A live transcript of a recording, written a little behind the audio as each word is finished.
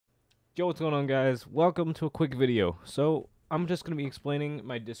Yo, what's going on, guys? Welcome to a quick video. So, I'm just going to be explaining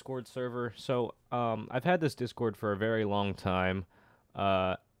my Discord server. I've had this Discord for a very long time.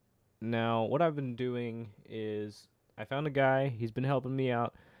 Uh, Now, what I've been doing is I found a guy, he's been helping me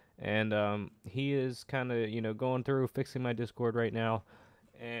out, and he is kind of, going through fixing my Discord right now.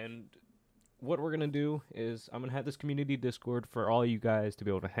 And what we're going to do is I'm going to have this community Discord for all you guys to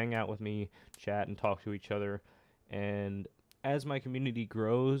be able to hang out with me, chat, and talk to each other. And as my community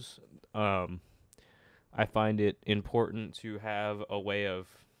grows, um, I find it important to have a way of,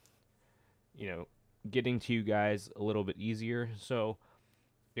 you know, getting to you guys a little bit easier. So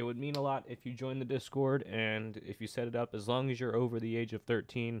it would mean a lot if you join the Discord and if you set it up. As long as you're over the age of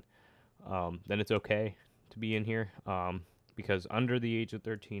 13, then it's okay to be in here. Because under the age of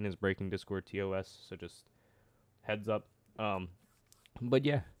 13 is breaking Discord TOS. So just heads up. But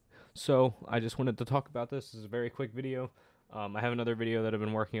yeah, so I just wanted to talk about this. This is a very quick video. I have another video that I've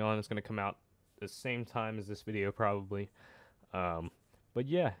been working on. It's going to come out the same time as this video probably. Um, but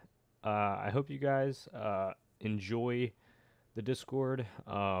yeah, I hope you guys enjoy the Discord.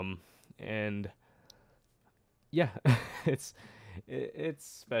 And yeah, it's it's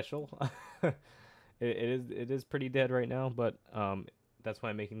special. It is pretty dead right now, but that's why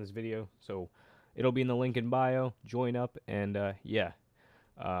I'm making this video. So it'll be in the link in bio. Join up, and yeah.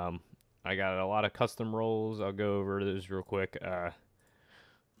 Um, I got a lot of custom roles. I'll go over those real quick.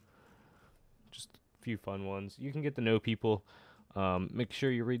 Just a few fun ones. You can get to know people. Make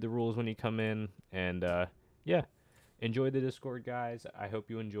sure you read the rules when you come in. And yeah, enjoy the Discord, guys. I hope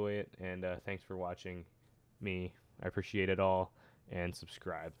you enjoy it. And thanks for watching me. I appreciate it all. And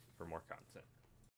subscribe for more content.